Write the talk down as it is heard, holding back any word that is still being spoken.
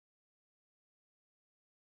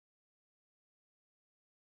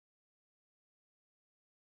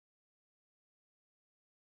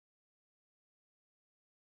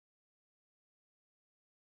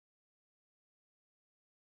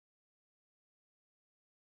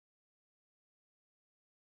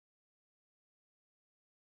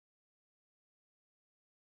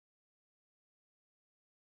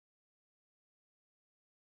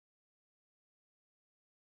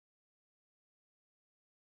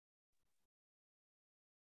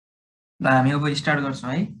ल हामी अब स्टार्ट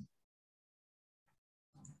गर्छौं है।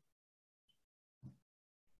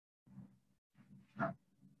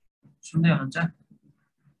 सुन्दै हुनुहुन्छ?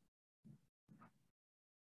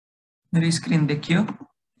 मेरो स्क्रिन देखियो?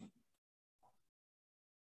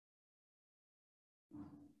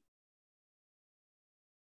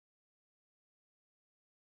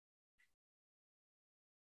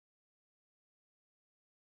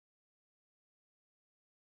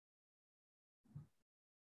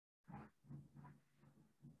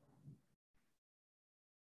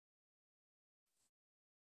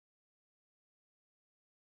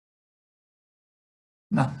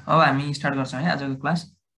 ल अब हामी स्टार्ट गर्छौं है आजको क्लास।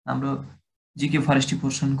 हाम्रो जीके फरेस्ट्री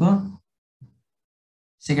पोर्सनको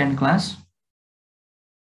सेकेन्ड क्लास।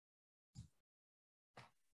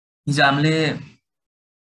 हिजो हामीले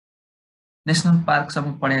नेशनल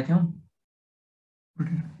पार्कसम्म पढेका थियौं।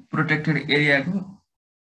 प्रोटेक्टेड एरियाको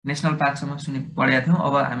नेशनल पार्कसम्म पढेका थियौं।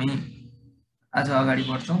 अब हामी आज अगाडि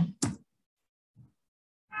बढ्छौं।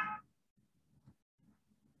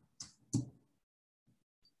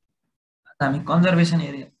 हामी कन्जर्भेसन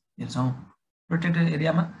एरिया हेर्छौं। प्रोटेक्टेड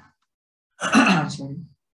एरियामा सरी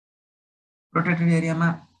प्रोटेक्टेड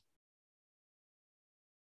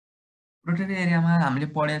एरियामा हामीले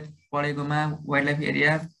पढेकोमा wildlife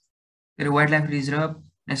area, wildlife reserve,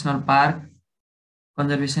 national park,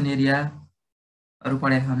 conservation एरियाहरु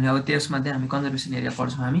पढेका हामीले। अब त्यसमध्ये हामी कन्जर्भेसन एरिया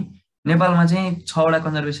पढ्छौं। हामी नेपालमा चाहिँ 6 वटा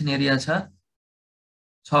कन्जर्भेसन एरिया छ।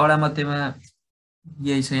 6 वटा मध्येमा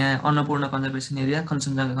यही छ। यहाँ Annapurna conservation area,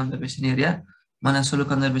 Kanchenjunga conservation area, मनासोलु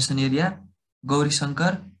conservation area,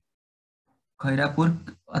 Gaurishankar, खैरापुर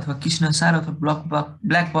अथवा कृष्णसार अथवा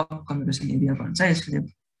ब्ल्याक बक कन्जर्भेसन एरिया भन्छ यसले।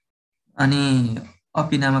 अनि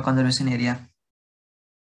अपिनामा कन्जर्भेसन एरिया।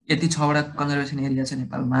 यति 6 वटा कन्जर्भेसन एरिया छ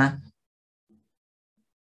नेपालमा।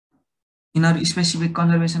 यिनीहरु स्पेसिफिक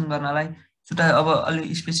कन्जर्भेसन गर्नलाई छुट्टै अब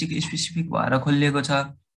अलि स्पेसिफिक भएर खोलिएको छ।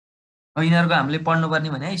 अब यिनीहरुको हामीले पढ्नुपर्ने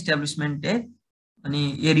भने इस्टाब्लिशमेन्ट डे, अनि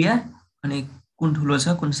एरिया, अनि कुन ठुलो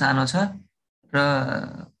छ कुन सानो छ, र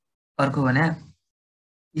अर्को भने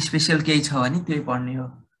स्पेशल केही छ भने त्यही पढ्ने हो।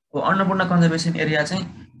 अब अन्नपूर्ण कन्जर्भेसन एरिया चाहिँ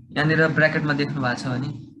यहाँनिर ब्र्याकेटमा देख्नु भएको छ भने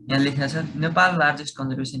यहाँ लेखेको छ नेपाल लार्जेस्ट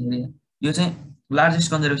कन्जर्भेसन एरिया। यो चाहिँ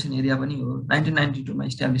लार्जेस्ट कन्जर्भेसन एरिया पनि हो। 1992 मा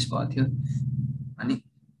इस्टाब्लिश भएको थियो। अनि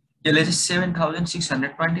यसले चाहिँ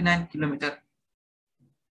 7629 किलोमिटर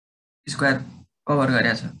स्क्वायर कभर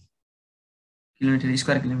गरेको छ।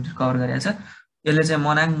 किलोमिटर कभर गरेको छ। यसले चाहिँ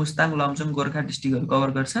मनाङ, मुस्ताङ, लमजुङ, गोर्खा डिस्ट्रिक्टहरु कभर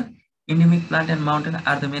गर्छ। Endemic plant and mountain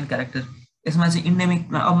are the main character. यसमा चाहिँ इन्डेमिक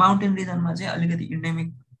अब माउन्टेन रिजनमा चाहिँ अलिकति इन्डेमिक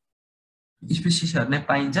स्पेसिसहरु नै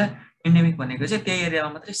पाइन्छ। इन्डेमिक भनेको चाहिँ त्यही एरियामा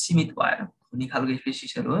मात्रै सीमित भएर हुने खालको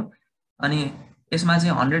स्पेसिसहरु हो। अनि यसमा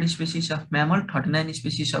चाहिँ 100 spaces of mammal, 39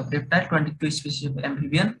 spaces of reptile, 22 spaces of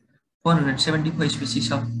amphibian, 474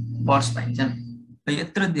 spaces of birds पाइन्छन्।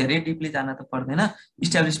 यत्रो धेरै डिपली जान त पर्दैन।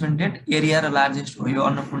 इस्टाब्लिशमेन्ट डेट, एरिया र लार्जेस्ट हो यो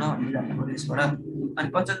अन्नपूर्ण भन्ने जान्नु पर्यो यसबाट। अनि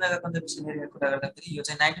कञ्चनजङ्घा कन्जर्भेसन एरियाको कुरा गर्दाखेरि यो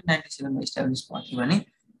चाहिँ 1997 मा इस्टाब्लिश भएको थियो भने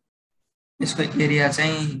यसको एरिया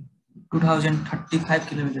चाहिँ 2035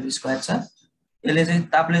 किलोमिटर स्क्वायर छ। यसले चाहिँ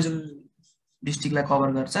ताप्लेजुङ डिस्ट्रिक्टलाई कभर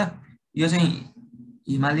गर्छ। यो चाहिँ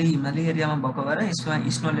हिमाली एरियामा भएको भएर यसमा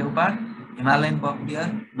स्नो लेपर्ड, हिमालयन बक डियर,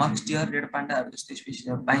 मक्स डियर, रेड पान्डाहरु जस्तो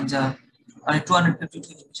स्पेसिसहरु पाइन्छ। अनि 252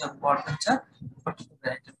 स्पेसिस अफ बर्ड पनि छ।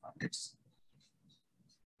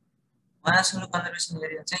 मनासोलु कन्जर्भेसन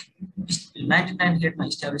एरिया चाहिँ 1998 मा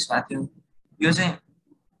इस्टाब्लिश भएको थियो। यो चाहिँ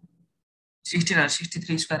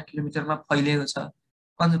 1663 स्क्वायर किलोमिटरमा फैलिएको छ।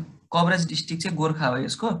 कभरेज डिस्ट्रिक्ट चाहिँ गोर्खा हो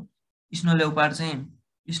यसको। स्नो लेपर्ड चाहिँ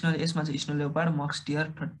यसमा चाहिँ snow leopard, मक्स dear,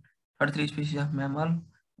 33 spaces of mammal,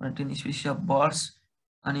 10 spaces of birds,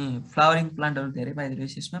 अनि फ्लावरिङ प्लान्टहरु धेरै पाइँदो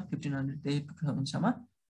रहेछ यसमा 1500 देखि 2000 सम्म।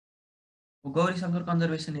 गौरीशंकर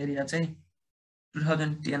कन्जर्भेसन एरिया चाहिँ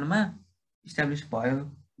 2010 मा इस्टाब्लिश भयो।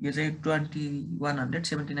 यो चाहिँ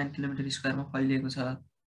 2179 किलोमिटर स्क्वायरमा फैलिएको छ।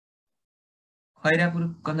 खैरपुर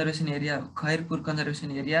कन्जर्भेसन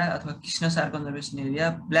एरिया अथवा कृष्णसार कन्जर्भेसन एरिया,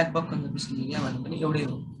 ब्ल्याक बक कन्जर्भेसन एरिया भन्ने पनि एउटै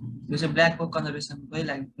हो। यो चाहिँ ब्ल्याक बक कन्जर्भेसनकै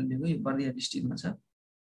लागि खोलिएको, यो बर्दिया डिस्ट्रिक्टमा छ।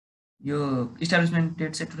 यो इस्टाब्लिशमेन्ट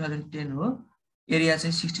डेट चाहिँ 2010 हो। एरिया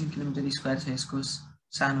चाहिँ 16 किलोमिटर स्क्वायर छ यसको।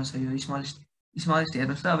 सानो छ यो, स्मलेस्ट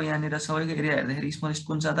हेर्नुस् त। अब यहाँनिर सबैको एरिया हेर्दाखेरि स्मलेस्ट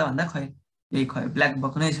कुन छ त भन्दा यही ब्ल्याक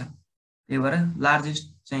बक नै छ। त्यही भएर लार्जेस्ट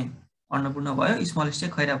चाहिँ अन्नपूर्ण भयो, स्मलेस्ट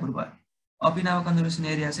चाहिँ खैरापुर भयो। अपिनामा कन्जर्भेसन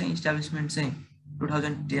एरिया चाहिँ इस्टाब्लिशमेन्ट चाहिँ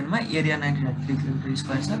 2010 मा, एरिया 1993 किलोमिटर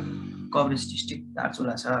स्क्वायर छ। कभरेज डिस्ट्रिक्ट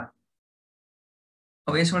दार्चुला छ।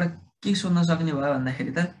 अब यसबाट के सोध्न सक्ने भयो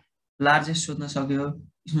भन्दाखेरि त लार्जेस्ट सोध्न सक्यो,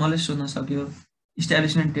 स्मलेस्ट सोध्न सक्यो,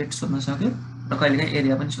 इस्टाब्लिशमेन्ट डेट सोध्न सक्यो, र कहिलेकाहीँ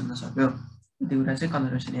एरिया पनि सोध्न सक्यो। त्यो कुरा चाहिँ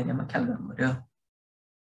कन्जर्भेसन एरियामा ख्याल गर्नु पर्यो।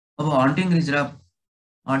 अब हन्टिङ रिजर्भ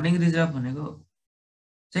भनेको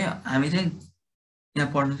चाहिँ हामी चाहिँ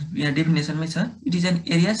यहाँ पढ्नु, यहाँ डेफिनेसनमै छ, it is an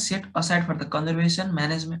area set aside for the conservation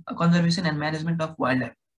and management of wild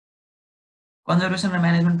life. Conservation र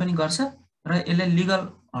म्यानेजमेन्ट पनि गर्छ र यसले लिगल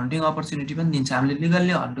हन्टिङ अपर्च्युनिटी पनि दिन्छ। हामीले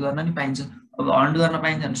लिगल्ली हन्ट गर्न नि पाइन्छ। अब हन्ट गर्न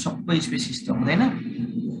पाइन्छ भने सबै स्पेसिस त हुँदैन,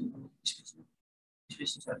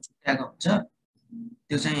 स्पेसिसहरू छुट्याएको हुन्छ,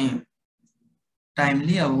 त्यो चाहिँ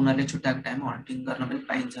टाइमली अब उनीहरूले छुट्याएको टाइममा हन्टिङ गर्न पनि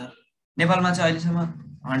पाइन्छ। नेपालमा चाहिँ अहिलेसम्म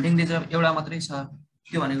हन्टिङ रिजर्भ एउटा मात्रै छ,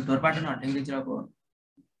 त्यो भनेको ढोरपाटन हन्टिङ रिजर्भ हो।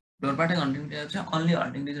 ढोरपाटन हन्टिङ रिजर्भ चाहिँ only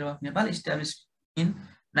hunting reserve of Nepal, establish in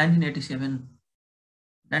 1987।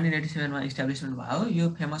 1987 मा इस्टाब्लिसमेन्ट भयो। यो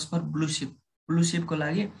फेमस फर ब्लू सिपको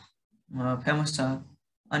लागि फेमस छ।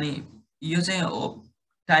 अनि यो चाहिँ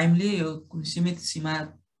टाइमली यो सीमित सीमा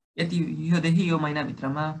यति योदेखि यो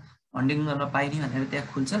महिनाभित्रमा हन्टिङ गर्न पाइने भनेर त्यहाँ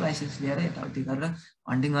खुल्छ, लाइसेन्स लिएर यताउति गरेर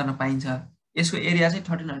हन्टिङ गर्न पाइन्छ। यसको एरिया चाहिँ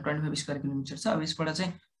 1325 स्क्वायर किलोमिटर छ। अब यसबाट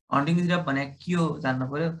चाहिँ हन्टिङ रिजर्भ भनेको के हो जान्नु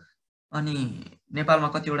पर्यो। अनि नेपालमा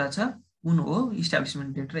कतिवटा छ, कुन हो,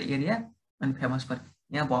 इस्टाब्लिसमेन्ट डेट र एरिया, अनि फेमस फर।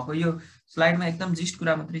 यहाँ भएको यो स्लाइडमा एकदम जिस्ट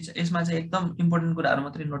कुरा मात्रै छ, यसमा चाहिँ एकदम इम्पोर्टेन्ट कुराहरू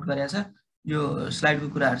मात्रै नोट गरेको छ। यो स्लाइडको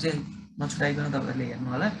कुराहरू चाहिँ नछुटाइकन तपाईँहरूले हेर्नु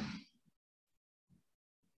होला।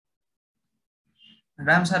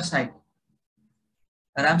 Ramsar site.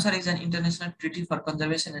 Ramsar is an international treaty for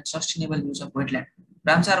conservation and sustainable use of wetland.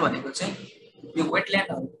 Ramsar भनेको चाहिँ यो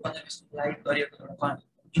वेटल्यान्डहरूको कन्जर्भेसनलाई गरिएको एउटा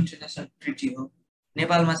इन्टरनेसनल ट्रिटी हो।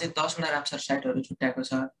 नेपालमा चाहिँ 10 वटा रामसार साइटहरू छुट्याएको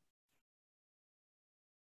छ।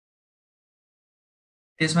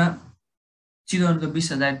 त्यसमा चितवनको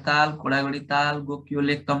 20,000 ताल, घोडागढी ताल, गोकियो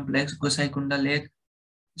लेक कम्प्लेक्स, गोसाइकुण्ड लेक,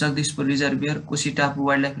 जगदीशपुर रिजर्भियर, कोशी टापु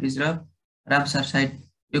wild life reserve, Ramsar site.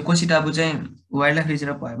 यो कोशी टापु चाहिँ वाइल्ड लाइफ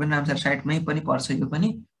रिजर्भ भए पनि रामसार साइटमै पनि पर्छ। यो पनि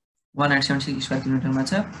 1876 स्क्वायर किलोमिटरमा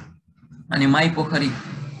छ। अनि माई पोखरी,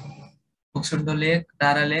 ओक्सुन्डो लेक,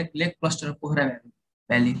 तारा लेक, लेक cluster of Pokhara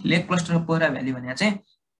valley. Lake cluster of Pokhara valley भने चाहिँ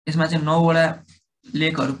यसमा चाहिँ 9 वटा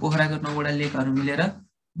लेकहरू, पोखराको 9 वटा लेकहरू मिलेर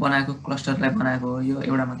बनाएको क्लस्टरलाई बनाएको हो। यो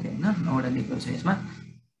एउटा मात्रै होइन, 9 वटा लेकहरू छ यसमा।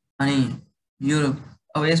 अनि यो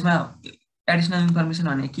अब यसमा एडिसनल इन्फर्मेसन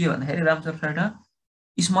भने के भन्दाखेरि Ramsar site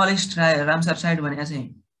smallest Ramsar site भनेको चाहिँ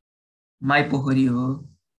माई पोखरी हो।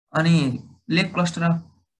 अनि लेक क्लस्टर अफ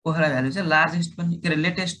पोखरा भ्याली चाहिँ लार्जेस्ट पनि, के अरे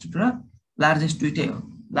लेटेस्ट र लार्जेस्ट दुइटै हो।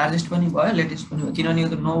 लार्जेस्ट पनि भयो, लेटेस्ट पनि हो, किनभने यो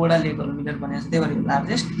 9 वटा लेकहरू मिलेर बनाएको छ, त्यही भएर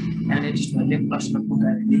लार्जेस्ट एन्ड लेटेस्ट भयो लेक क्लस्टर अफ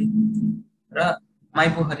पोखरा भ्याली। र माई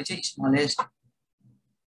पोखरी चाहिँ smallest.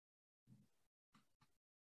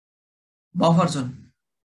 Buffer John.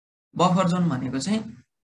 Buffer John भनेको चाहिँ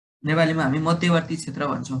नेपालीमा हामी मध्यवर्ती क्षेत्र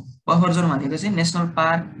भन्छौँ। बफर जोन भनेको चाहिँ national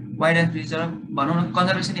park, wild life reserve भनौँ न,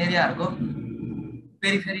 कन्जर्भेसन एरियाहरूको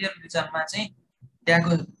पेरिफेरियल रिजनमा चाहिँ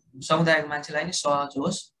त्यहाँको समुदायको मान्छेलाई नि सहज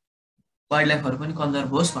होस्, वाइल्ड लाइफहरू पनि कन्जर्भ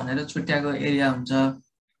होस् भनेर छुट्याएको एरिया हुन्छ।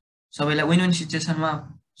 सबैलाई विन विन सिचुएसनमा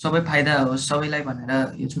सबै फाइदा होस् सबैलाई भनेर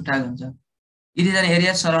यो छुट्याएको हुन्छ। It is an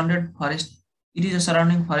area surrounded forest, it is a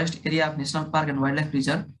surrounding forest area of national park and wild life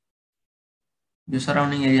reserve. यो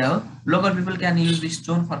सराउन्डिङ एरिया हो। Local people can use this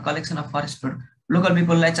John for collection of forest product. Local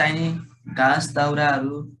पिपललाई चाहिने घाँस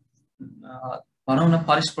दाउराहरू भनौँ न,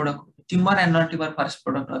 forest product, timber and non timber forest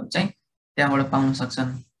प्रोडक्टहरू चाहिँ त्यहाँबाट पाउन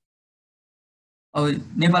सक्छन्। अब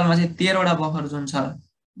नेपालमा चाहिँ 13 वटा बफर जोन छ,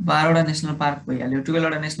 12 वटा नेसनल पार्क भइहाल्यो, 12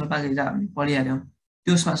 वटा नेसनल पार्क हिजो हामीले पढिहाल्यौँ,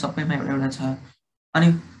 त्यसमा सबैमा एउटा एउटा छ। अनि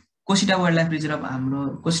कोसिटा वाइल्ड लाइफ रिजर्भ, हाम्रो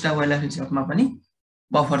कोसिटा वाइल्ड लाइफ रिजर्भमा पनि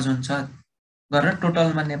बफर जोन छ गरेर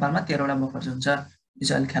टोटलमा नेपालमा 13 वटा बफर जोन छ। यो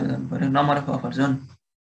चाहिँ अलिक ख्याल गर्नु पर्यो, नम्बर अफ बफर जोन।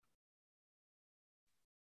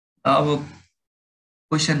 अब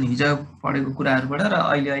क्वेसन हिजो पढेको कुराहरूबाट र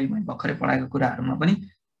अहिले मैले भर्खरै पढाएको कुराहरूमा पनि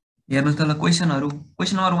हेर्नुहोस् त ल। क्वेसनहरू,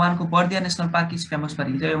 क्वेसन नम्बर 1 को Bardiya national park is famous for,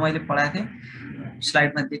 हिजो मैले पढाएको थिएँ,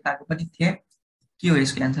 स्लाइडमा देखाएको पनि थिएँ। के हो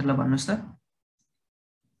यसको एन्सर ल भन्नुहोस् त।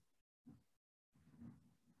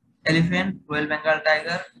 Elephant, royal Bengal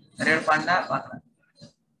tiger, red panda, बाख्रा।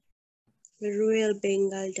 Royal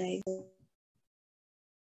Bengal tiger.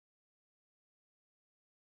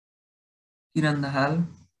 किरण दाहाल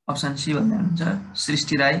अप्सन सी भन्दै हुनुहुन्छ।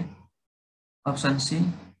 सृष्टि राई अप्सन सी।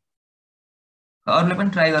 अरूले पनि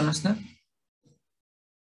ट्राई गर्नुहोस् त।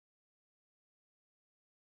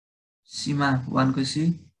 सीमा 1 को सी।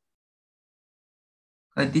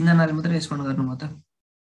 खै 3 जनाले मात्रै रेस्पोन्ड गर्नुभयो त।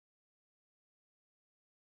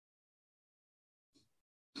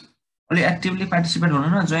 अलि एक्टिभली पार्टिसिपेट हुनु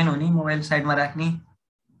न, जोइन हुने, मोबाइल साइडमा राख्ने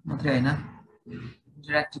मात्रै होइन,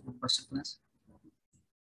 एक्टिभ हुनुपर्छ क्लास।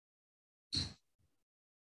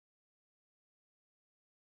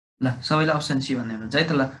 ल सबैले अप्सन सी भन्दै हुनुहुन्छ है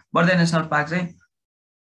त। ल बर्दिया नेसनल पार्क चाहिँ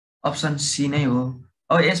अप्सन सी नै हो।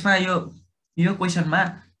 अब यसमा यो क्वेसनमा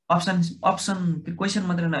अप्सन क्वेसन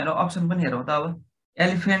मात्रै नहेर अप्सन पनि हेरौँ त। अब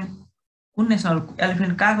एलिफेन्ट कुन नेसनल,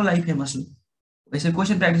 एलिफेन्ट कहाँको लागि फेमस हो? यसरी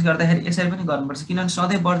क्वेशन प्र्याक्टिस गर्दाखेरि यसरी पनि गर्नुपर्छ किनभने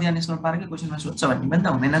सधैँ बर्दिया नेसनल पार्ककै क्वेसनमा सोध्छ भन्ने पनि त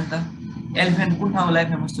हुँदैन नि त। एलिफेन्ट कुन ठाउँलाई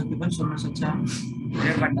फेमस छ त्यो पनि सोध्न सक्छ,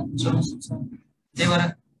 रेडपान्डा सोध्न सक्छ। त्यही भएर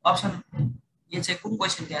अप्सन ए चाहिँ कुन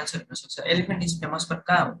क्वेसनको एन्सर हुन सक्छ? एलिफेन्ट इज फेमस फर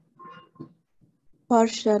कहाँ हो?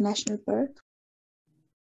 Parsa national park.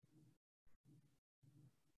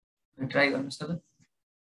 ट्राई गर्नुहोस् त।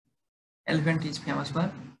 Elephant is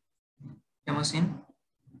famous in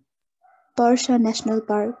Parsa national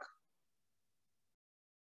park.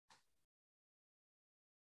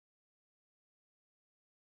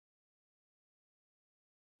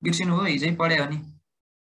 बिर्सिनु हो, हिजै पढ्यो नि।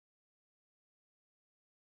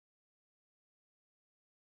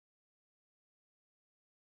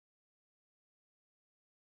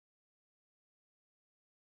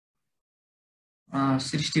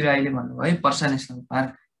 सृष्टि राईले भन्नुभयो है पर्सा नेसनल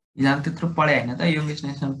पार्क। हिजो त्यत्रो पढे होइन त, Yogesh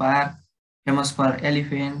national park famous for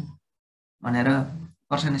elephant भनेर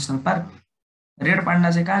Parsa national park. Red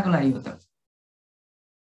panda चाहिँ कहाँको लागि हो त?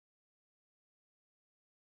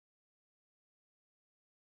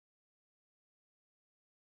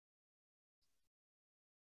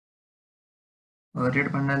 Red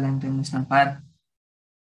panda ल्याङ्टाङ national park.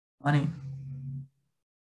 अनि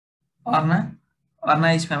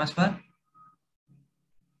अर्ना इज फेमस फर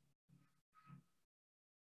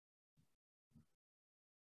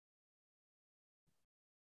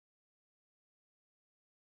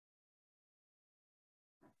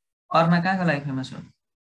अर्ना कहाँको लागि फेमस हो?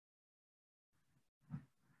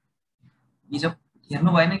 हिजो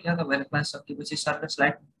हेर्नु भएन क्या तपाईँहरू क्लास सकेपछि सरको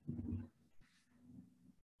स्लाइड?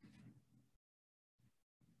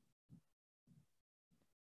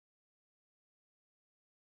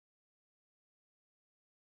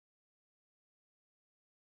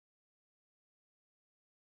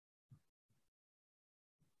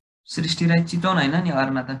 सृष्टि राई चितवन होइन नि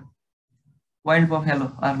अर्ना त, वाइल्ड बफेलो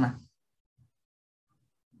अर्ना।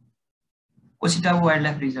 कोसिटाबो वाइल्ड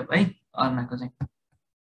लाइफ रिजर्भ है अर्नाको चाहिँ।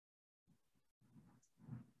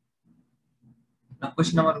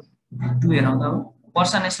 क्वेसन नम्बर 2 हेरौँ त।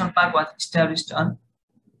 Parsa national park was established on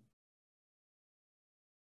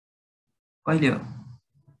कहिले हो?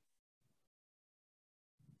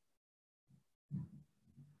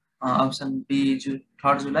 अप्सन बी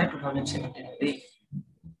 3 जुलाई 2017।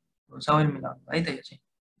 सबैले मिलाउनु है त यो चाहिँ।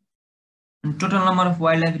 Total number of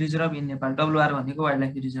wild life reserve in Nepal, WR भनेको वाइल्ड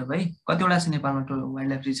लाइफ रिजर्भ है। कतिवटा छ नेपालमा टोटल वाइल्ड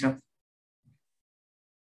लाइफ रिजर्भ?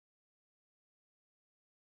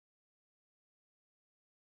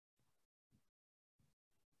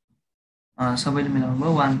 सबैले मिलाउनु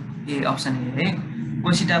भयो। 1 ए अप्सन ए है।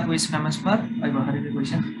 कोसिटाबो इज फेमस फर, अहिले भर्खरको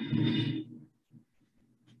क्वेसन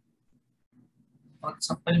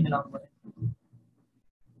सबैले मिलाउनु भयो।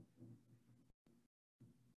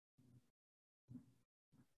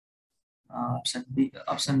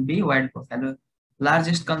 Option be wild buffalo.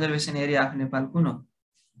 Largest conservation area of Nepal कुन हो?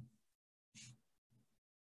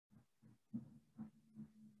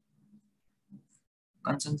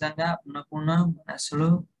 कञ्चनजङ्घा, अन्नपूर्ण, मनासुलु,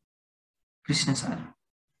 कृष्णसार।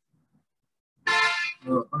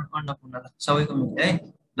 अन्नपूर्ण सबैको मिल्यो है।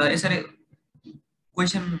 र यसरी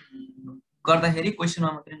क्वेसन गर्दाखेरि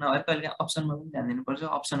क्वेसनमा मात्रै नभएर कहिले अप्सनमा पनि ध्यान दिनुपर्छ।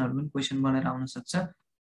 अप्सनहरू पनि क्वेसन बनेर आउन सक्छ।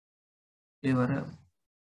 त्यही भएर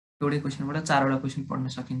एउटै क्वेसनबाट 4वटा क्वेसन पढ्न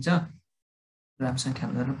सकिन्छ। राम्रोसँग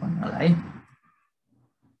ख्याल गरेर पढ्नु होला है।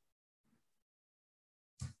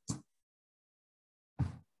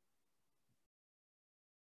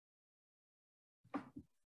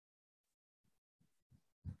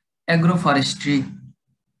 एग्रो फरेस्ट्री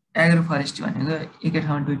भनेको एकै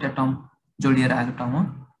ठाउँमा दुईटा टर्म जोडिएर आएको टर्म हो।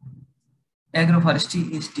 Agro forestry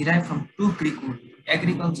is derive from 2 Greek word,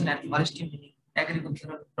 agriculture and forestry, meaning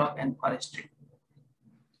agricultural crop and forestry.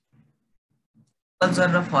 Culture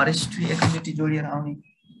र फरेस्ट्री एकैचोटि जोडिएर आउने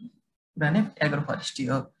कुरा नै एग्रो फरेस्ट्री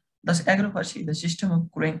हो। Thus, agroforestry is the system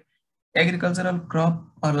of growing agricultural crop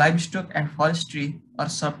or livestock and forestry are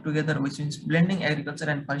served together, which means blending agriculture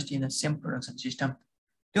and forestry in the same production system.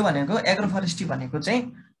 त्यो भनेको एग्रोफरेस्ट्री भनेको चाहिँ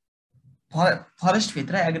फरेस्ट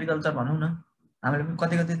भित्र एग्रिकल्चर भनौँ न। हामीले पनि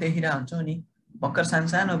कतै देखिरहेको हुन्छौँ नि, भर्खर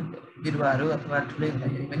सानो बिरुवाहरू अथवा ठुलै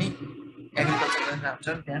हुँदाखेरि पनि एग्रिकल्चर गरेर हुन्छ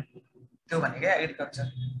त्यहाँ। त्यो भनेको एग्रिकल्चर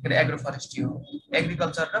के एग्रोफरेस्ट्री हो।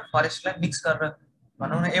 एग्रिकल्चर र फरेस्टलाई मिक्स गरेर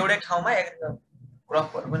भनौँ न एउटै ठाउँमा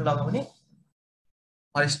क्रपहरू पनि लगाउने,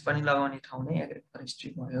 फरेस्ट पनि लगाउने ठाउँ नै एग्रोफरेस्ट्री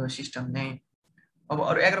भयो सिस्टम नै। अब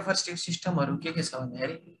अरू एग्रोफरेस्ट्री सिस्टमहरू के छ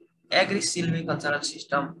भन्दाखेरि एग्री सिल्भिकल्चरल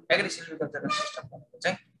सिस्टम भनेको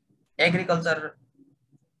चाहिँ एग्रिकल्चर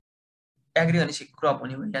एग्री भनेपछि क्रप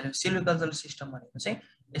हुने भइहाल्यो। सिल्भिकल्चरल सिस्टम भनेको चाहिँ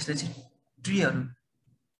यसले चाहिँ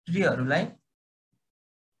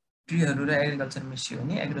ट्रीहरू र एग्रिकल्चर मिसियो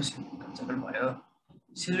भने एग्रो सिल्भिकल्चरल भयो।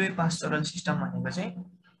 सिल्वी पास्चरल सिस्टम भनेको चाहिँ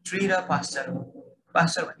ट्री र पास्चर हो।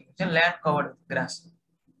 पास्चर भनेको चाहिँ land covered with grass,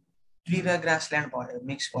 tree र ग्रास ल्यान्ड भयो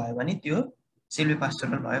मिक्स भयो भने त्यो सिल्वी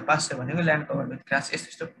पास्चरल भयो। पास्चर भनेको ल्यान्ड कभर्ड विथ ग्रास। यस्तो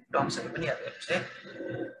यस्तो टर्म्सहरू पनि याद गर्नुहोस् है।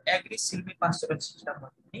 एग्री सिल्वी पास्चरल सिस्टम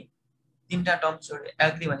भन्ने पनि तीनटा टर्म्स जोड्यो।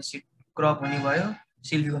 एग्री भनेपछि क्रप हुने भयो,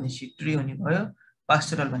 सिल्वी भनेपछि ट्री हुने भयो,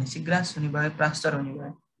 पास्चरल भनेपछि ग्रास हुने भयो, पास्चर हुने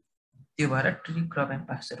भयो। त्यो भएर ट्री क्रप एन्ड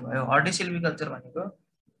पास्चर भयो। हर्टी सिल्भिकल्चर भनेको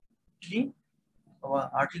ट्री, अब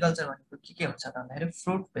हर्टिकल्चर भनेको के हुन्छ त भन्दाखेरि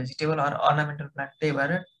fruit vegetable or ornamental plant. त्यही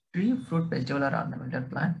भएर tree fruit vegetable or ornamental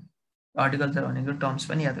plant. Horticulture भनेको टर्म्स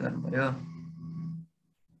पनि याद गर्नु पर्यो।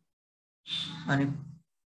 अनि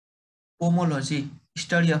पोमोलोजी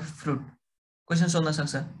स्टडी अफ फ्रुट, क्वेसन सोध्न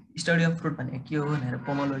सक्छ स्टडी अफ फ्रुट भनेको के हो भनेर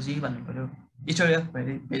पोमोलोजी भन्नु पर्यो। Study of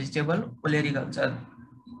vegetable olericulture.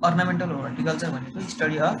 Ornamental horticulture भनेको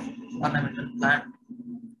study of ornamental plant.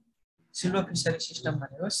 Silver fishery system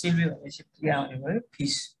भनेको सिल्भी भनेपछि ट्री आउने भयो,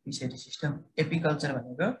 फिस फिसरी सिस्टम। एपिकल्चर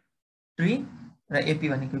भनेको ट्री र एपी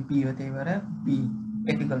भनेको बी हो, त्यही भएर बी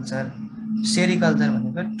एपिकल्चर। सेरिकल्चर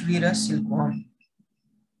भनेको ट्री र सिल्कवर्म।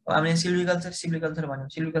 हामीले सिल्भिकल्चर भन्यौँ।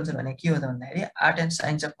 सिल्भिकल्चर भनेको के हो त भन्दाखेरि art and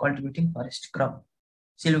science of cultivating forest crop.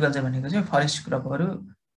 सिल्भिकल्चर भनेको चाहिँ फरेस्ट क्रपहरू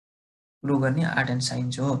ग्रो गर्ने आर्ट एन्ड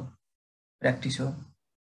साइन्स हो, प्र्याक्टिस हो।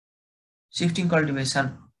 सिफ्टिङ कल्टिभेसन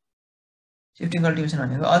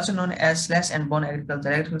भनेको also known as slash and burn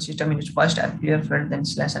agriculture. Agriculture system in first are clear front then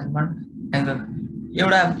slash and burn angle.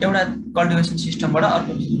 एउटा cultivation सिस्टमबाट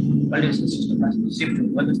अर्को cultivation सिस्टममा shift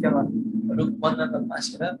हुन्छ। जस्तै अब रुख बन्धन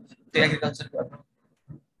मासेर त्यो एग्रिकल्चर गर्नु,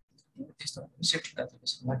 त्यस्तो shifting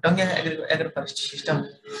cultivation. टङ्ग्या एग्रोफरेस्ट्री system.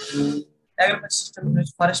 एग्रोफरेस्ट्री system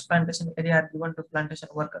forest plantation area are given to plantation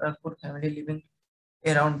worker or पुर family living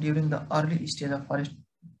around during the early stage of forest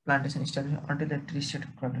plantation establishment until the tree set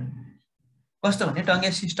crop। कस्तो भने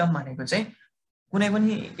टङ्ग्या सिस्टम भनेको चाहिँ कुनै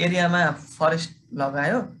पनि एरियामा फरेस्ट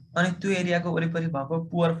लगायो अनि त्यो एरियाको वरिपरि भएको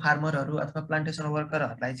पुवर फार्मरहरू अथवा प्लान्टेसन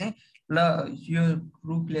वर्करहरूलाई चाहिँ ल यो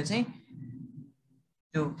रुखले चाहिँ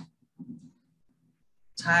त्यो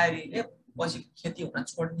छायारीले पछि खेती हुन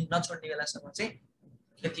नछोड्ने बेलासम्म चाहिँ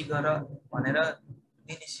खेती गर भनेर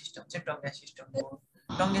दिने सिस्टम चाहिँ टङ्ग्या सिस्टम हो।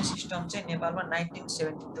 टङ्ग्या सिस्टम चाहिँ नेपालमा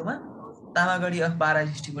 1972 मा तामागढी अफ बारा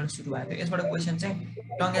डिस्ट्रिक्टबाट सुरु भएको। यसबाट क्वेसन चाहिँ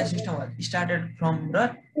टङ्ग्या सिस्टम स्टार्टेड फ्रम र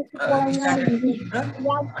अनि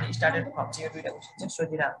स्टार्टेड फ्रम चाहिँ यो दुईटा क्वेसन चाहिँ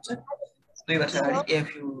सोधिरहेको हुन्छ। 2 वर्ष अगाडि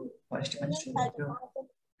एफयु फरेस्ट्री पनि सोधेको थियो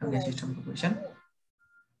टङ्ग्या सिस्टमको क्वेसन।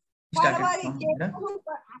 स्टार्टेड फ्रम र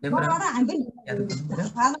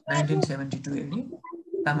 1972 AD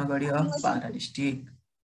तामागढी of Bara district.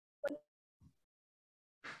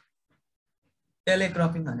 Tele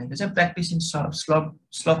cropping भनेको चाहिँ प्र्याक्टिस इन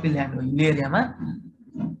स्लपी ल्यान्ड हो, हिल एरियामा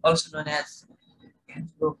अल्सो नोन एज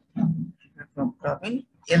क्रपिङ।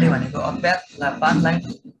 यसले भनेको पाथ लाइन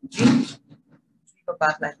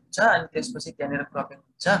हुन्छ अनि त्यसपछि त्यहाँनिर क्रपिङ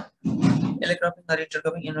हुन्छ। यसले क्रपिङ र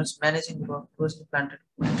इन्टरक्रपिङ इन्भल्भ्स म्यानेजिङ क्लोजली प्लान्टेड।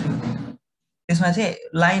 त्यसमा चाहिँ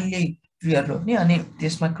लाइनले ट्रीहरू रोप्ने अनि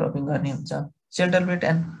त्यसमा क्रपिङ गर्ने हुन्छ। Shelter belt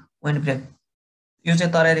and wind brake, यो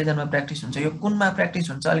चाहिँ तराई रिजनमा प्र्याक्टिस हुन्छ। यो कुनमा प्र्याक्टिस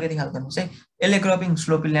हुन्छ अलिकति ख्याल गर्नुहोस् है। यसले क्रपिङ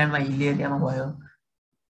स्लोपी ल्यान्डमा हिल एरियामा भयो।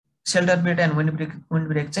 Shelter belt and wind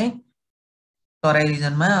brake चाहिँ तराई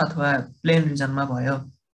रिजनमा अथवा प्लेन रिजनमा भयो।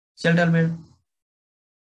 सेल्टर बेल्ट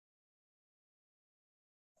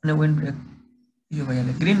अनि विन्ड ब्रेक यो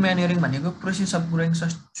भइहाल्यो। ग्रिन म्यान्युरिङ भनेको process of growing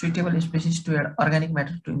suitable spaces to add organic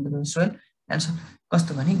matter two in the soil and.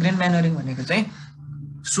 कस्तो भने ग्रिन म्यान्युरिङ भनेको चाहिँ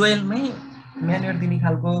सोइलमै म्यान्युर दिने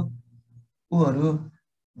खालको ऊहरू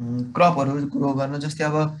क्रपहरू ग्रो गर्न। जस्तै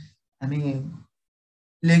अब हामी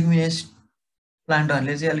लेग्युमिनेस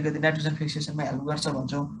प्लान्टहरूले चाहिँ अलिकति नाइट्रोजन फिक्सेसनमा हेल्प गर्छ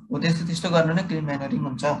भन्छौँ, हो त्यस्तो गर्नु नै ग्रिन म्यान्युरिङ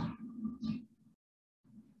हुन्छ।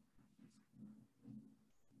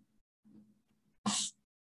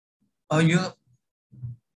 यो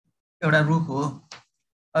एउटा रुख हो,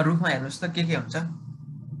 रुखमा हेर्नुहोस् त के हुन्छ।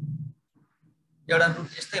 एउटा रुख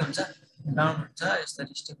यस्तै हुन्छ, राउन्ड हुन्छ,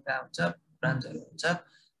 यसरी स्टिमका हुन्छ, ब्रान्चहरू हुन्छ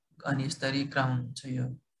अनि यसरी क्राउन हुन्छ। यो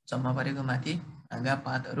जम्मा परेको माथि हाँगा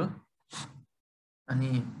पातहरू। अनि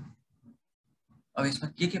अब यसमा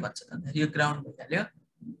के भन्छ त भन्दाखेरि यो ग्राउन्ड भइहाल्यो।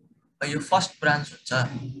 यो फर्स्ट ब्रान्च हुन्छ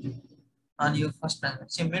अनि यो फर्स्ट ब्रान्च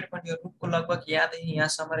चाहिँ मिड पोइन्ट यो रुखको लगभग यहाँदेखि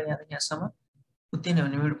यहाँसम्म र यहाँदेखि यहाँसम्म उत्तिनै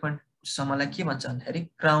हुने मिड पोइन्टसम्मलाई के भन्छ भन्दाखेरि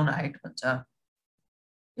क्राउन हाइट भन्छ।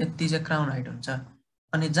 यति चाहिँ क्राउन हाइट हुन्छ।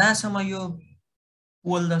 अनि जहाँसम्म यो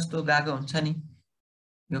पोल जस्तो गएको हुन्छ नि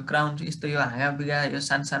यो क्राउन यस्तो यो हाँगा बिगा यो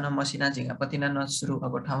सानो मसिना झिँगा पतिना नसुरु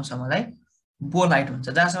भएको ठाउँसम्मलाई बोल हाइट हुन्छ।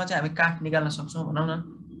 जहाँसम्म चाहिँ हामी काठ निकाल्न सक्छौँ भनौँ न,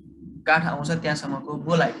 काठ आउँछ त्यहाँसम्मको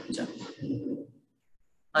बोल हाइट हुन्छ।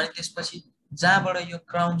 अनि त्यसपछि जहाँबाट यो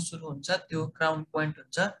क्राउन सुरु हुन्छ त्यो क्राउन पोइन्ट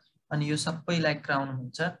हुन्छ अनि यो सबैलाई क्राउन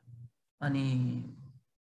हुन्छ। अनि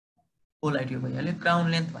पोल हाइट यो भइहाल्यो। क्राउन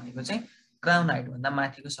लेन्थ भनेको चाहिँ क्राउन हाइट भन्दा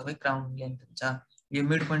माथिको सबै क्राउन लेन्थ हुन्छ। यो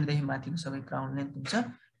मिड पोइन्ट देखि माथिको सबै क्राउन लेन्थ हुन्छ।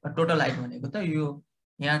 र टोटल हाइट भनेको त यो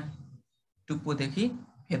यहाँ टुप्पोदेखि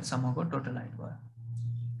फेदसम्मको टोटल हाइट भयो।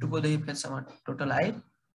 टुप्पोदेखि फेदसम्म टोटल हाइट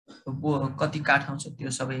कति काठ आउँछ त्यो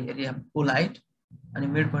सबै एरिया पोल हाइट, अनि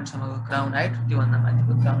मिड पोइन्टसम्मको क्राउन हाइट, त्योभन्दा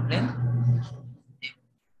माथिको क्राउन लेन्थ।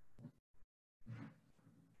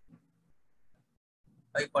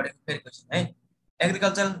 है पढेको फेरि क्वेसन है।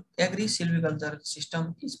 Agree सिल्भिकल्चर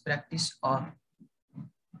system is practice or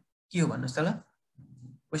के हो भन्नुहोस् त ल।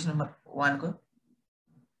 क्वेसन नम्बर 1 को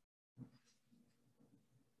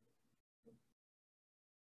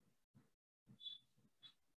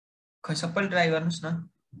खै सबैले ट्राई गर्नुहोस् न।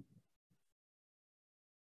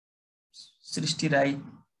 सृष्टि Rai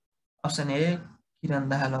option A, Kiran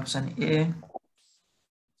Dahal option A,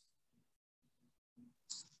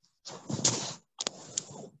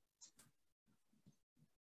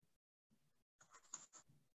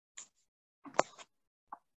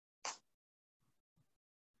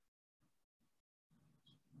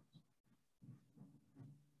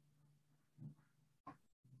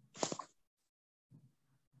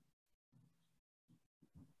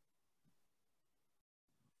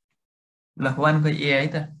 ल 1 को ए है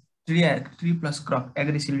त, ट्री प्लस क्रप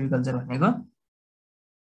एग्री सिल्भिकल्चर भनेको।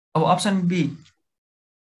 अब अप्सन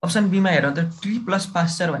बीमा हेरौँ त, ट्री प्लस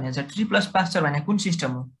पास्चर भनेको छ। ट्री प्लस पास्चर भने कुन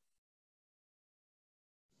सिस्टम हो?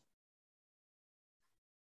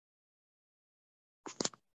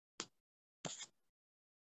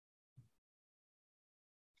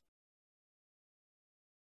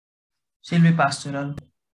 सिल्भी पास्चरल,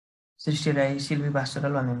 सृष्टि राई सिल्भी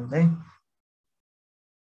पास्चरल भनेको चाहिँ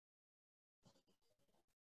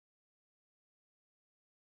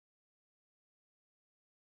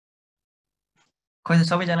खै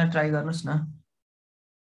सबैजना ट्राई गर्नुहोस् न।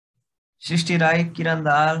 सृष्टि राई, किरण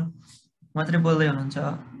दाहाल मात्रै बोल्दै हुनुहुन्छ।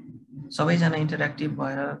 सबैजना इन्टरेक्टिभ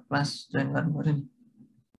भएर क्लास जोइन गर्नु पर्यो नि।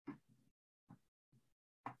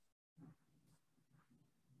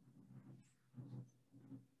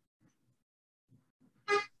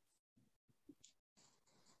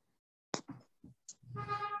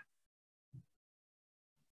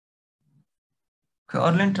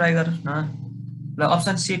 अरूले पनि ट्राई गर्नुहोस् न। ल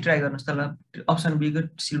अप्सन सी ट्राई गर्नुहोस् त ल। अप्सन बी को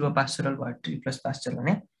सिल्भर पास्चरल भयो ट्री प्लस पास्चर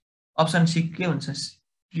भने। अप्सन सी के हुन्छ?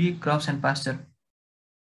 Tree crops and pasture.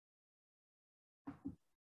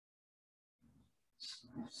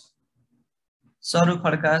 सरू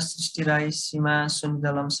खड्का, सृष्टि राई, सीमा,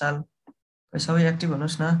 सुनिता लम्साल सबै एक्टिभ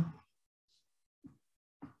हुनुहोस् न।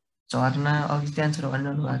 झर्ना अघि क्यान्सर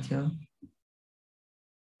भनिरहनु भएको थियो।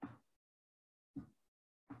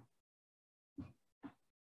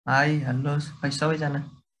 हाई हेलो खै सबैजना।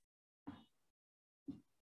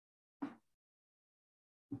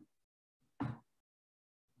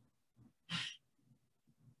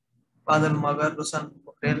 बादल मगर, रोशन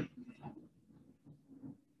पोखरेल,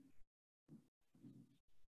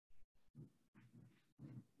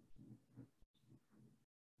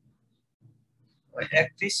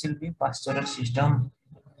 एग्री सिल्भी पास्चरल सिस्टम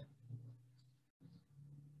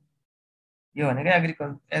यो भनेको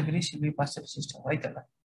एग्री सिल्भी पास्चरल सिस्टम है त।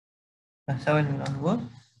 ल सबैले मिलाउनुभयो।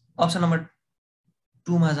 अप्सन नम्बर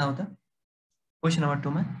 2 मा जाउँ त। क्वेसन नम्बर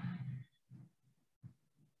 2 मा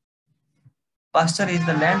pasture is the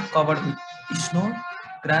land covered with snow,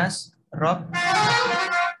 grass, rock.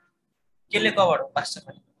 केले कभर्ड हो पास्चर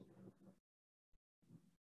भने?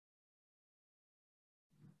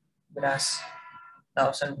 ग्रास।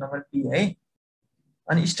 अप्सन नम्बर बी है।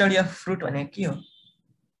 अनि स्टडी अफ फ्रुट भनेको के हो?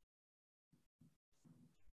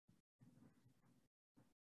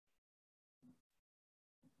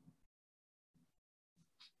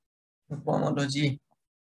 पोमोलोजी।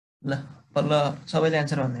 ल बल्ल सबैले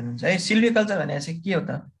एन्सर भन्दै हुनुहुन्छ है। सिल्भिकल्चर भनेको चाहिँ के हो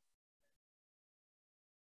त?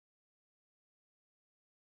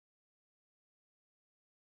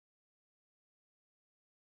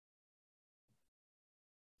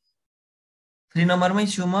 थ्री नम्बरमै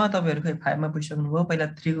छु म। तपाईँहरू खै 5 मा पुगिसक्नुभयो। पहिला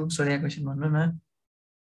 3 को सोधेको क्वेसन भन्नु न।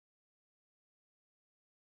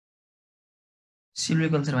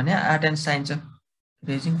 सिल्भिकल्चर भने art and science of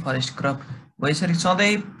raising forest crop हो। यसरी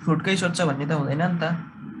सधैँ फ्रुटकै सोध्छ भन्ने त हुँदैन नि त।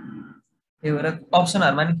 त्यही भएर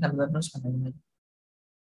अप्सनहरुमा नि ख्याल गर्नुहोस् भनेको।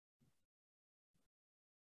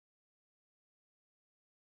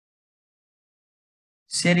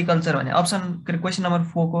 सेरिकल्चर भने अप्सन क्वेसन नम्बर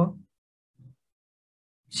 4 को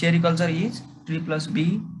sericulture is tree plus be,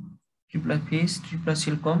 tree plus fish, tree plus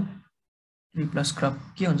सिल्कम, tree plus crop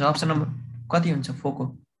के हुन्छ? अप्सन नम्बर कति हुन्छ 4 को?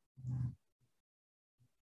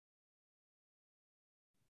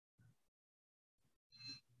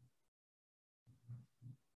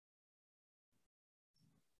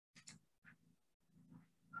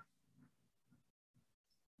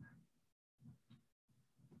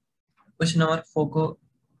 क्वेशन नम्बर 4 को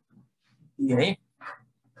है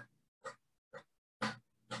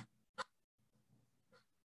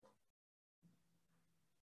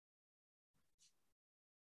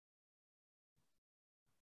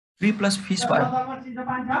 3 प्लस फिस भयो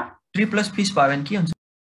 3 प्लस फिस भयो भने के हुन्छ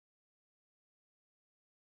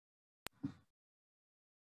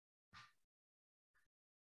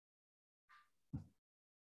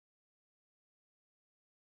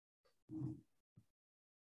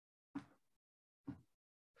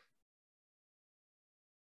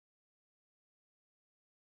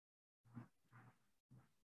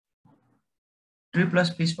 3 प्लस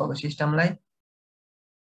फिस भएको सिस्टमलाई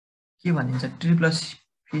के भनिन्छ 3 प्लस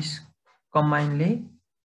फिस कम्बाइनले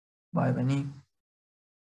भयो भने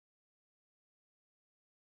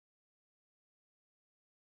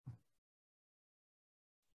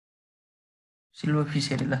सिल्भर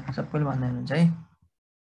फिस हेरि ल सबैले भन्दै हुनुहुन्छ है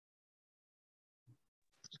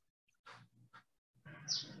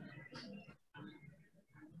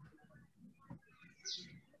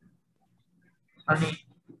अनि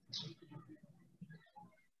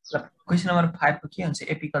क्वेशन नम्बर 5 को के हुन्छ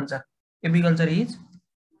एपिकल्चर इज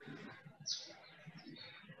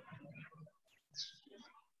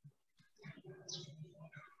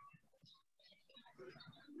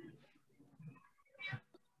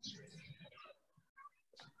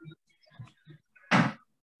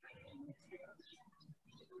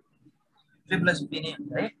 3 प्लस बी नै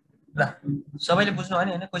हुन्छ है ल सबैले बुझ्नु भयो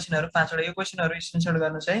नि हैन क्वेशनहरु 5 वटा यो क्वेशनहरु स्क्रिनशट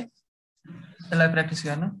गर्नुस् है त्यसलाई प्र्याक्टिस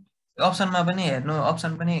गर्नु अप्सनमा पनि हेर्नु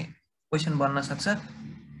अप्सन पनि क्वेशन बन्न सक्छ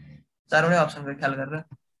चारवटै अप्सनको ख्याल गरेर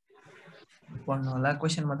पढ्नु होला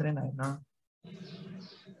क्वेशन मात्रै नहेर्नु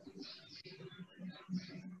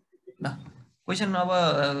ल क्वेशन अब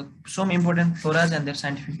some important फ्लोराज and there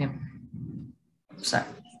scientific name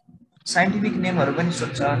scientific नेमहरु पनि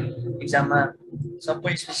सोध्छ एक्जाममा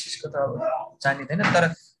सबै स्पेसिसको त जानिदैन तर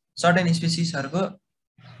सर्टेन स्पेसिसहरुको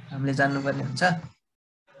हामीले जान्नुपर्ने हुन्छ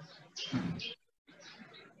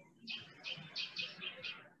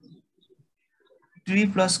ट्री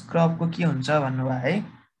प्लस क्रप को के हुन्छ भन्नुभयो है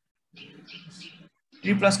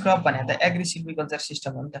ट्री प्लस क्रप भने त एग्री सिल्भिकल्चर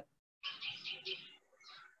सिस्टम हो नि त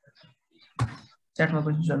च्याटमा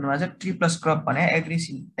क्वेशन सोध्नु भएको छ ट्री प्लस क्रप भने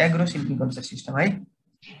एग्रो सिल्भिकल्चर सिस्टम है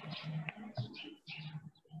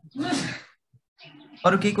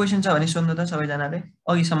अरु केही क्वेशन छ भने सोध्नु त सबैजनाले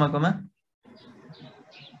अघिसम्मकोमा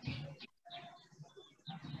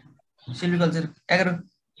सिल्भिकल्चर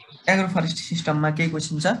एग्रो फरेस्ट्री सिस्टममा केही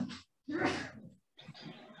क्वेशन छ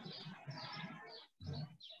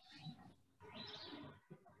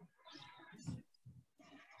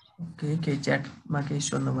केही च्याटमा केही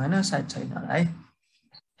सोध्नु भएन सायद छैन होला है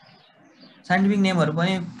साइन्टिफिक नेमहरु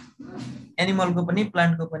पनि एनिमलको पनि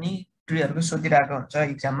प्लान्टको पनि ट्रीहरुको सोधिरहेको हुन्छ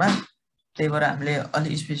एक्जाममा त्यही भएर हामीले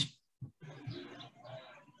अलि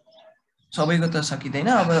सबैको त सकिदैन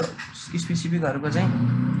अब स्पेसिफिकहरुको चाहिँ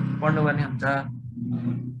पढ्नुपर्ने हुन्छ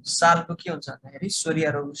सालको के हुन्छ भन्दाखेरि सोरिया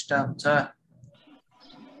रोबस्टा हुन्छ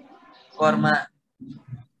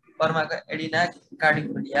कर्माको एडिना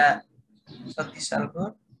कार्डिफोलिया 36 सालको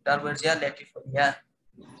डर्बर्जिया ल्याटिफोलिया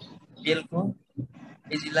बेलको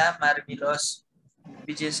एजिला मार्बिलस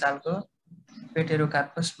 20 सालको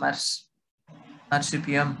पेटेरोकार्पस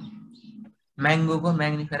मार्सुपियम मैंगोको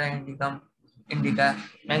मैग्निफेरा इंडिका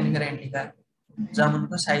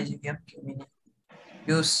जामुनको साइजियम क्युमिनी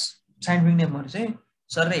यो साइन्टिफिक नेमहरु चाहिँ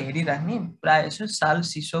सरले हेरिराख्ने प्राय जसो साल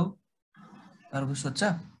सिसौहरुको सोध्छ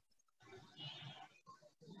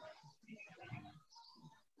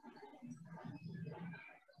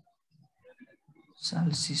साल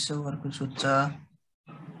सिसौहरुको सोध्छ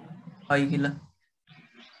हैगिल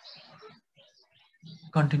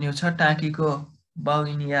कन्टिन्यू छ टाकीको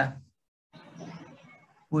बाउनिया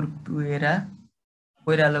पुरपुएरा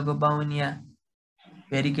कोइरालोको बाउनिया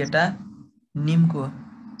भेरिकेटा निमको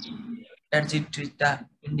एर्जिट्रिटा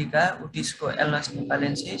इंडिका उटिसको एल्नस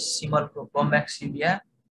नेपालेन्सिस सिमलको बम्ब्याक्सिडिया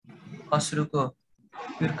खस्रुको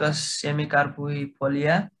क्युर्कस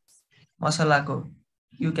सेमिकार्पुइफोलिया मसलाको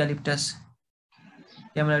यूक्यालिप्टस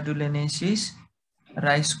क्यामेराडुलेनेसिस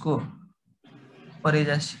राइसको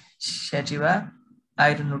परेजा सैटिवा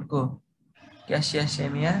आइरनवुडको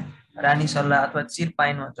क्यासियासेमिया रानी सल्ला अथवा चिर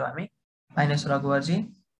पाइन भन्छौं हामी पाइनस रगुवर्जी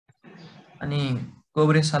अनि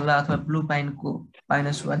गोब्रे सल्ला अथवा ब्लू पाइनको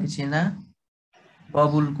पाइनस वालिचेना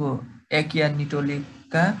बबुलको एकिया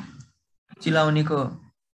निटोलिका चिलाउनीको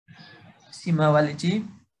सिमावालिची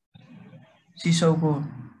सिसौको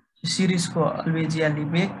सिरिसको अल्बेजिया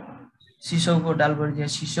लिबेक सिसौको डाल्बर्जिया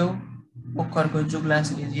सिसौ ओखरको जुग्लास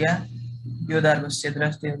रिजिया देवदारको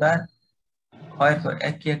सेद्रस देवदार खयरको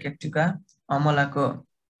एकिया केक्टिका अमलाको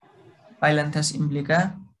पाइलान्थस इम्ब्लिका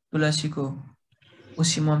तुलसीको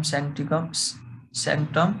ओसिमम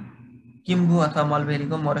स्याङ्क्टम, किम्बु अथवा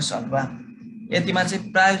मलबेरीको मोरस हलुवा। यतिमा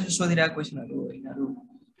चाहिँ प्रायः सोधिरहेको क्वेसनहरू हो यिनीहरू।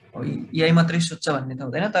 यही मात्रै सोध्छ भन्ने त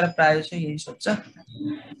हुँदैन, तर प्रायः चाहिँ यही सोध्छ।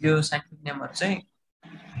 यो साइन्टिफिक नेमहरू चाहिँ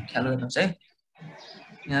ख्याल गर्नुहोस् है।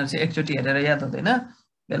 यिनीहरू चाहिँ एकचोटि हेरेर याद हुँदैन,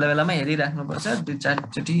 बेला बेलामा हेरिराख्नुपर्छ।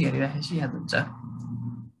 2-4 चोटि हेरिराखेपछि याद हुन्छ।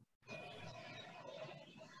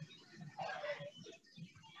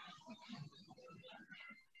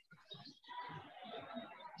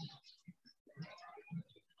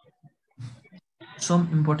 सम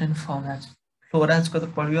इम्पोर्टेन्ट फाउनाज, फ्लोराजको त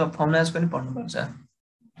पढ्यो, फाउनाजको पनि पढ्नुपर्छ।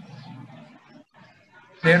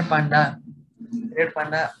 Red panda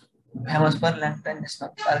famous for ल्याङ्टाइन national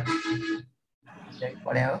park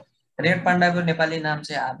पढ्या हो। रेड पान्डाको नेपाली नाम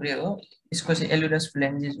चाहिँ हाब्रे हो। यसको चाहिँ एलुरस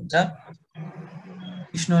फ्लेन्जिस हुन्छ।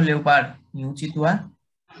 स्नो लेउपार्ड हिउँ चितुवा,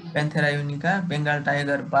 पेन्थेरा युनिका बेङ्गाल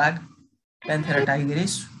टाइगर बाघ, पेन्थेरा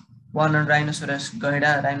टाइगरिस, वार्नर राइनोसोरस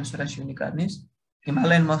गैंडा राइनोसोरस युनिकर्निस,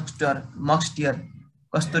 हिमालयन मक्सडियर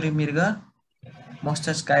कस्तुरी मृग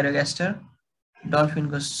मस्टस काइरोगेस्टर,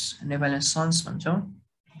 डल्फिनको नेपालीमा सन्स भन्छौँ,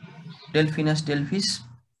 Delphinus डेल्फिस,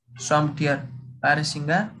 समटियर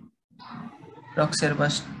पारेसिङ्गा,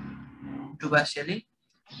 रक्सेरबस डुबासेली,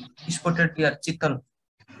 spotted dear चित्तल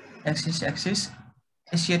axis,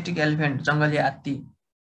 Asiatic elephant जङ्गली हात्ती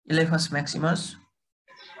इलेफस म्याक्सिमस,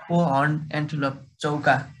 पो हर्न एन्टिलोप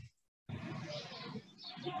चौका,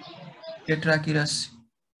 टेट्राकिरस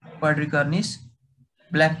क्वाड्रिकर्निस,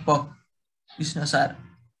 ब्ल्याक पक कृष्णसार,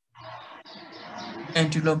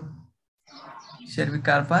 एन्टिलोप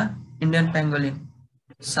सेर्विकार्पा, इन्डियन पेंगोलिन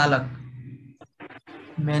सालक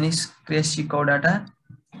मेनिस क्रेसिकौडाटा,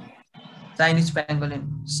 चाइनिज पेंगोलिन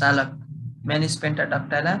सालक मेनिस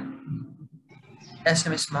पेन्टाडक्टाइला,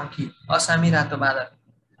 एसएमएस मंकी असामी रातो बाँदर,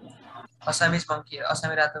 असामिज मंकी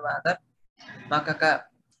असामी रातो बाँदर, माकाका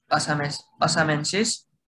असामेन्सिस,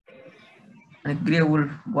 अनि ग्रे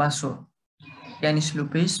वुल्फ वासो, क्यानिस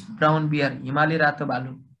लुपिस, ब्राउन बियर हिमाली रातो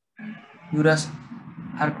भालु, युरस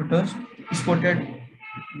आर्कोटोस, स्पोटेड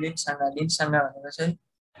लिनसाङ्गा भनेको चाहिँ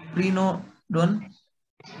प्रिनोडोन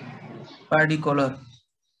पार्डिकोलर,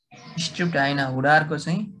 स्ट्रिप्ड हाइना हुडारको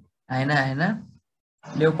चाहिँ हाइना,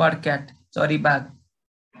 लेउपार्ड क्याट चरीबाघ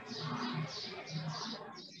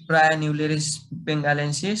प्रायन्युलेरिस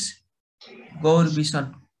बेङ्गालेन्सिस, गौर बिसन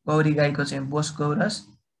गौरी गाईको चाहिँ बोस गौरस,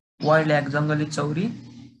 वाइल्ड एग जङ्गली चौरी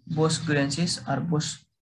Bose गुरेन्सिस or Bose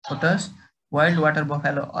photos, wild water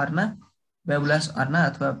buffalo अर्ना बेबुलस अर्ना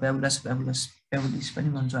अथवा बेबुलस बेबुलिस पनि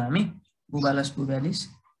भन्छौँ हामी, बुबालस बुबालिस।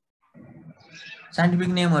 साइन्टिफिक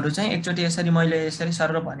नेमहरू चाहिँ एकचोटि यसरी मैले यसरी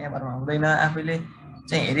सरर भने भरमा हुँदैन, आफैले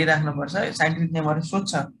चाहिँ हेरिराख्नुपर्छ। साइन्टिफिक नेमहरू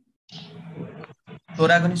सोध्छ,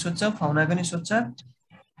 फ्लोराको नि सोध्छ, फाउनाको नि सोध्छ,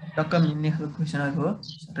 टक्क मिल्ने खालको क्वेसनहरू हो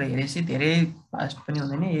र हेरेपछि धेरै फास्ट पनि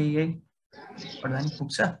हुँदैन, यही पढ्दा नि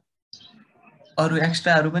पुग्छ। अरू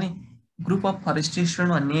एक्स्ट्राहरू पनि ग्रुप अफ फरेस्ट्री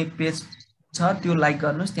स्टुडेन्ट भन्ने पेज छ, त्यो लाइक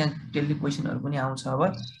गर्नुहोस्, त्यहाँ डेली क्वेसनहरू पनि आउँछ। अब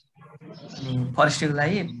अनि फरेस्ट्रीको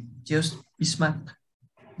लागि जे 20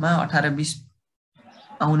 मार्कमा 18-20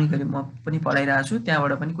 आउने गरी म पनि पढाइरहेको छु,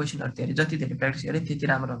 त्यहाँबाट पनि क्वेसनहरू धेरै जति धेरै प्र्याक्टिस गरे त्यति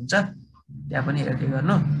राम्रो हुन्छ। त्यहाँ पनि हेर्दै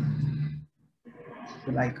गर्नु,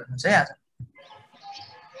 लाइक गर्नुहोस् है। आज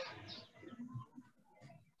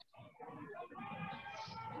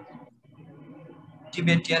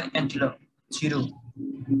टिबेटियन एन्टिलोप चिरु,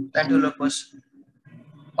 पेन्टोलोपस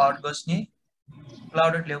अर्गोस्नी,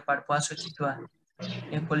 क्लाउडेड लेउपार्ड पासो चितुवा,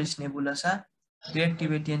 एम्पोलिस नेबुलसा, ग्रेट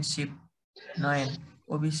टिबेटियन सिप नयन,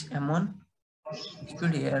 ओबिस एमोन,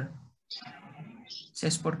 स्पिड हेयर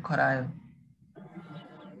सेस्पोर्ट खरायो,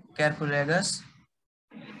 क्यारपुलेगस,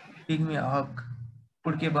 पिग्मी हक,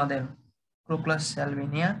 पुड्के बँदेल, क्रोक्लस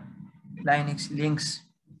सेल्वेनिया, Linux links,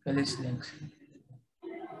 Felis links.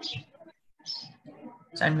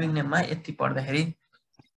 Scientific नेममा यति पढ्दाखेरि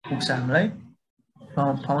पुग्छ हामीलाई।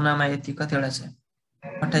 फाउनामा यति कतिवटा छ?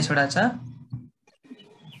 28 वटा छ।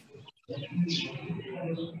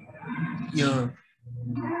 यो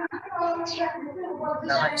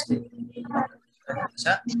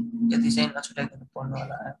यति चाहिँ नछुटाइकन पढ्नु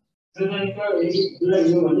होला।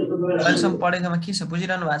 अहिलेसम्म पढेकोमा के छ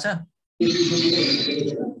बुझिरहनु भएको छ?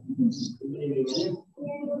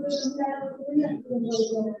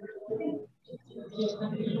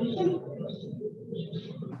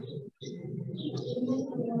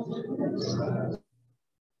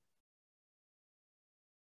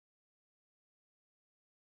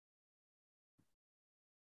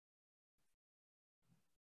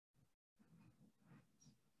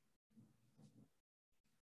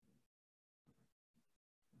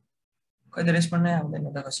 कहिले रेस्पोन्ड नै आउँदैन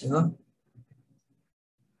त कसैको।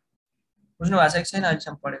 बुझ्नु भएको छ कि छैन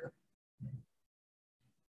अहिलेसम्म पढेको?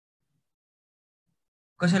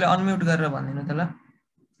 कसैले अनम्युट गरेर भन्दिनु त ल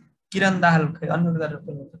किरण दाहाल खै अनम्युट गरेर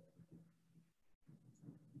बोल्नु त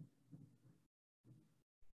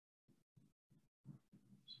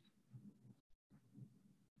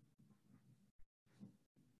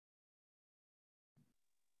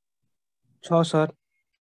छ सर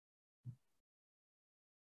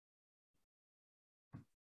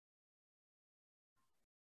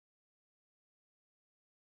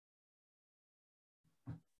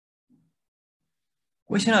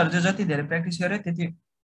क्वेशनहरु चाहिँ जति धेरै प्र्याक्टिस गरे त्यति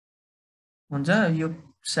हुन्छ यो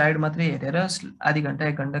साइड मात्रै हेरेर आधी घण्टा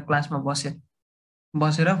 1 घण्टा क्लासमा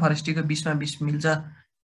बसेर फरेस्ट्रीको 20 मा 20 मिल्छ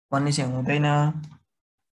भन्ने चाहिँ हुँदैन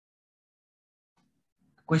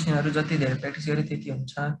क्वेशनहरु जति धेरै प्र्याक्टिस गरे त्यति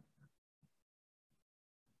हुन्छ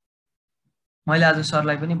मैले आज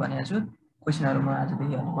सरलाई पनि भनेको छु क्वेशनहरु म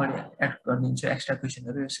आजदेखि अलि बढी एड गरिदिन्छु एक्स्ट्रा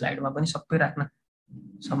क्वेशनहरु यो स्लाइडमा पनि सबै राख्न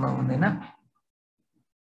सम्भव हुँदैन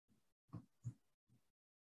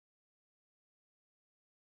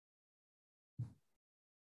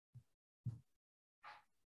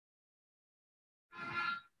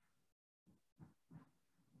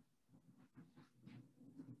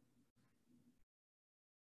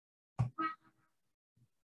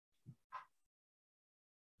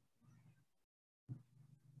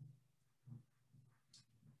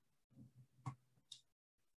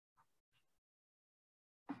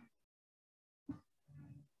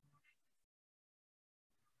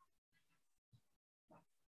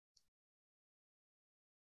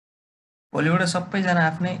भोलिबाट सबैजना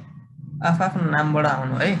आफ्नो नामबाट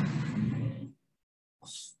आउनु है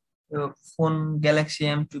यो फोन ग्यालेक्सी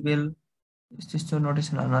M12 यस्तो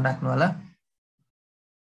नोटिसनहरु नराख्नु होला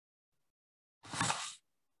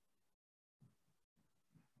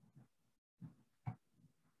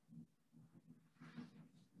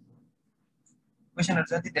क्वेशनहरु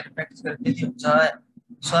जति धेरै प्र्याक्टिस गरे त्यति हुन्छ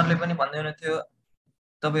सरले पनि भन्दै हुनुहुन्थ्यो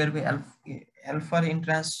तपाईहरुको हेल्प फर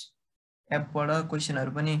इन्ट्रान्स एपबाट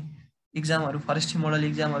क्वेशनहरु पनि एक्जामहरु फरेस्ट्री मोडल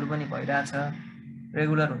एक्जामहरु पनि भइराछ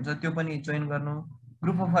रेगुलर हुन्छ त्यो पनि जोइन गर्नु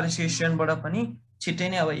ग्रुप अफ फरेस्ट्री स्टुडेन्टबाट पनि छिट्टै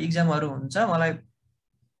नै अब एक्जामहरु हुन्छ मलाई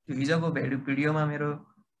त्यो हिजोको भिडियोमा मेरो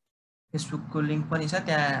फेसबुकको लिंक पनि छ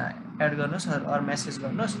त्यहाँ एड गर्नुस् अर मेसेज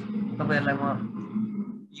गर्नुस् तपाईहरुलाई म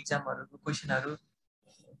एक्जामहरुको क्वेशनहरु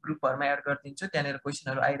ग्रुपहरुमा एड गरिदिन्छु त्यहाँनेर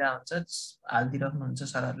क्वेशनहरु आइरा हुन्छ हाल्दिराख्नु हुन्छ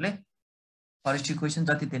सरहरुले फरेस्ट्री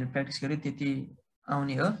क्वेशन जति धेरै प्र्याक्टिस गरे त्यति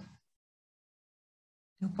आउने हो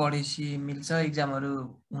त्यो पढेपछि मिल्छ एक्जामहरु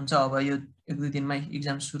हुन्छ अब यो 1-2 दिनमै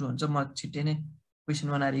एक्जाम सुरु हुन्छ म छिट्टै नै क्वेशन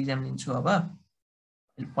बनाएर एक्जाम लिन्छु अब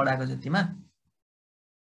पढाएको जतिमा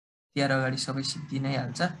त्यहाँ अगाडि सबै सिद्धि नै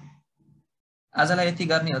हाल्छ आजलाई यति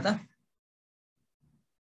गर्ने हो त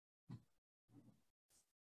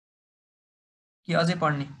कि अझै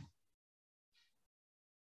पढ्ने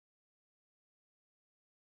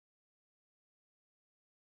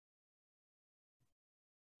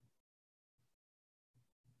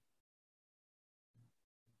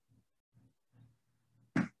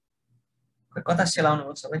कता सेलाउनु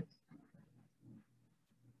हो सबै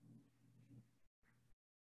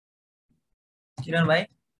किरण भाइ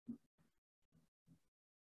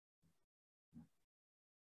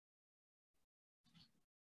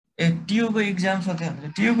टियु को एक्जाम सोध्दै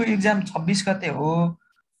हुन्छ टियु को एक्जाम 26 गते हो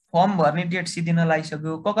फर्म भर्ने डेट सिद्धिन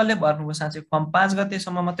लागिसक्यो कसले भर्नुको साँच्चै फर्म 5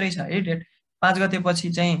 गतेसम्म मात्रै छ है डेट 5 गते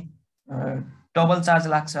पछि चाहिँ डबल चार्ज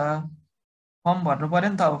लाग्छ फर्म भर्नु पर्यो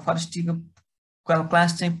नि त अब फरेस्ट्रीको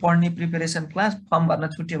क्लास चाहिँ पढ्ने प्रिपरेसन क्लास फर्म भर्न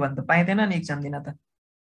छुट्यो भने त पाइदैन नि एक्जाम दिन त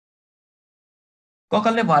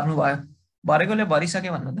कसले भर्नु भयो भरेकोले भरिसके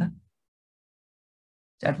भन्नु त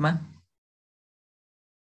च्याटमा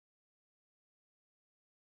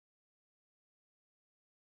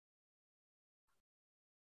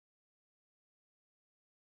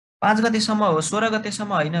 5 गतेसम्म हो 16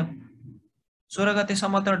 गतेसम्म हैन 16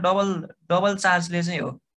 गतेसम्म त डबल चार्जले चाहिँ हो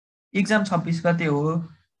एक्जाम 26 गते हो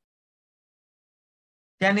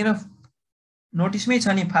त्यहाँनिर नोटिसमै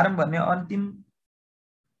छ नि फारम भर्ने अन्तिम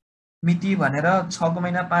मिति भनेर 6 को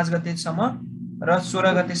महिना 5 गतेसम्म र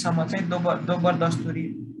 16 गतेसम्म चाहिँ दोबर दस्तुरी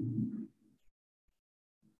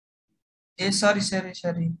ए सरी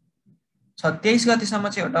 23 गतेसम्म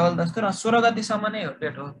चाहिँ हो डबल दस्तुर र 16 गतेसम्म नै हो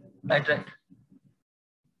डेट हो राइट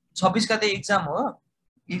 26 गते एक्जाम हो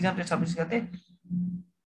एक्जाम चाहिँ 26 गते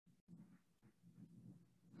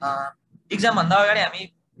एक्जाम भन्दा अगाडि हामी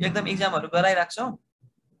एकदम एक्जामहरु गराइराख्छौं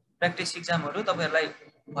प्र्याक्टिस एक्जामहरु तपाईहरुलाई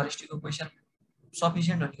फरेस्ट्रीको क्वेशन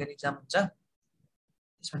सफिसिएन्ट हुने गरी एक्जाम हुन्छ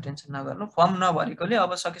त्यसमा टेन्सन नगर्नु फर्म नभरेकोले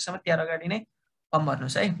अब सकेसम्म त्यार अगाडि नै फर्म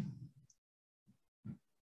भर्नुस् है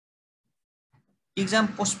एक्जाम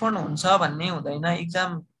पोस्टपोन हुन्छ भन्ने हुँदैन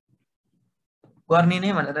एक्जाम गर्ने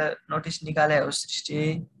नै भनेर नोटिस निकाले हो सृष्टि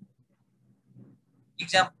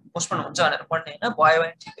इक्जाम पोस्टपोन हुन्छ भनेर पढ्ने हैन, भयो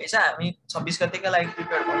भने ठिकै छ, हामी 26 गतेका लागि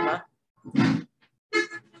प्रिपेयर भौँ न।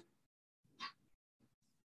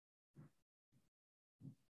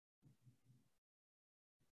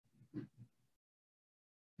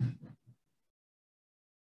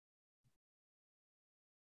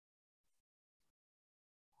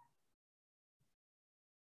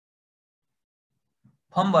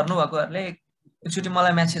 फर्म भर्नु भएकोहरूले एकचोटि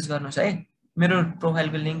मलाई मेसेज गर्नुहोस् है, मेरो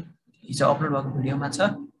प्रोफाइलको लिङ्क हिजो अपलोड भएको भिडियोमा छ।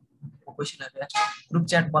 क्वेसनहरु ग्रुप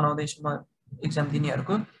च्याट बनाउँदैछु म एक्जाम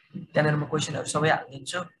दिनेहरूको, त्यहाँनिर म क्वेसनहरु सबै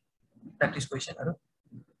हालिदिन्छु, प्र्याक्टिस क्वेसनहरु।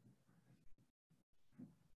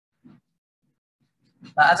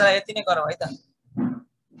 आजलाई यति नै गरौँ है त।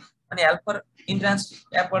 अनि हेल्प फर इन्ट्रान्स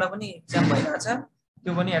एपबाट पनि एक्जाम भइरहेछ,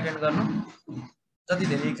 त्यो पनि एटेन्ड गर्नु। जति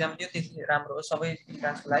धेरै एक्जाम दियो त्यति राम्रो हो सबै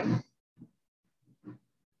इन्ट्रान्सको लागि।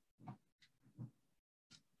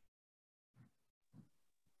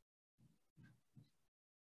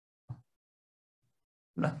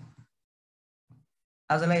 ल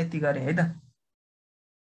आजलाई यति गरे है त।